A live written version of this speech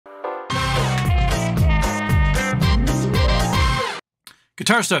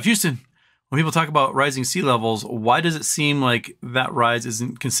Guitar stuff, Houston. When people talk about rising sea levels, why does it seem like that rise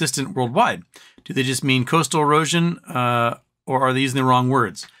isn't consistent worldwide? Do they just mean coastal erosion, or are they using the wrong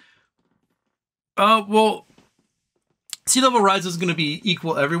words? Well, sea level rise is going to be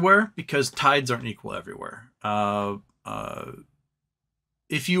equal everywhere because tides aren't equal everywhere.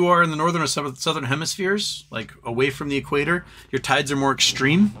 If you are in the northern or southern hemispheres, like away from the equator, your tides are more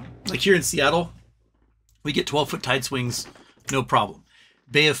extreme. Like here in Seattle, we get 12-foot tide swings, no problem.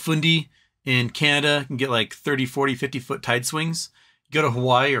 Bay of Fundy in Canada can get like 30, 40, 50-foot tide swings. You go to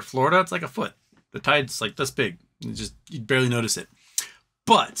Hawaii or Florida, it's like a foot. The tide's like this big. You'd barely notice it.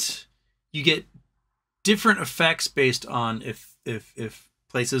 But you get different effects based on if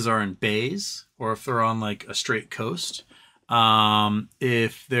places are in bays or if they're on like a straight coast.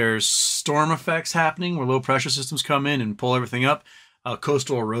 If there's storm effects happening where low pressure systems come in and pull everything up,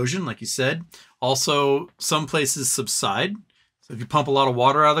 coastal erosion, like you said. Also, some places subside. So if you pump a lot of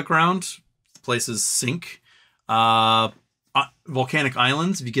water out of the ground, places sink. Volcanic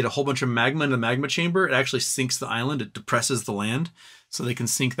islands, if you get a whole bunch of magma in the magma chamber, it actually sinks the island. It depresses the land, so they can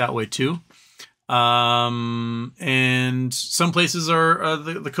sink that way too. And some places are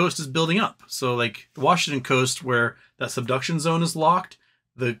the coast is building up. So like the Washington coast, where that subduction zone is locked,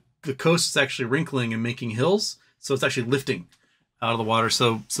 the coast is actually wrinkling and making hills. So it's actually lifting out of the water.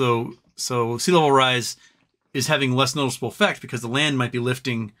 So sea level rise is having less noticeable effect because the land might be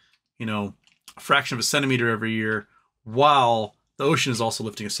lifting, you know, a fraction of a centimeter every year, while the ocean is also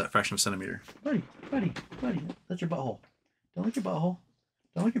lifting a fraction of a centimeter. Buddy, that's your butthole. Don't lick your butthole.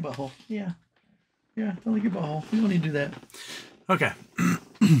 Don't lick your butthole. Yeah, don't lick your butthole. You don't need to do that. Okay.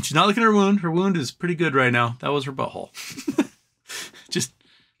 She's not licking her wound. Her wound is pretty good right now. That was her butthole. Just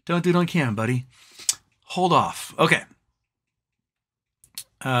don't do it on cam, buddy. Hold off. Okay.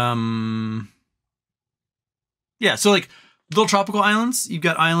 Yeah, so like little tropical islands, you've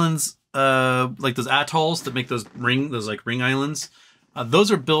got islands like those atolls that make those ring islands.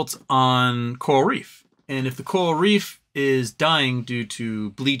 Those are built on coral reef. And if the coral reef is dying due to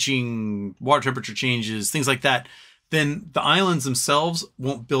bleaching, water temperature changes, things like that, then the islands themselves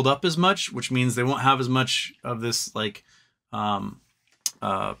won't build up as much, which means they won't have as much of this like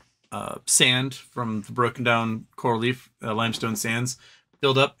sand from the broken down coral reef, limestone sands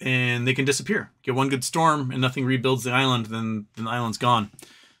build up, and they can disappear. Get one good storm and nothing rebuilds the island, then the island's gone.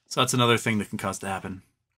 So that's another thing that can cause to happen.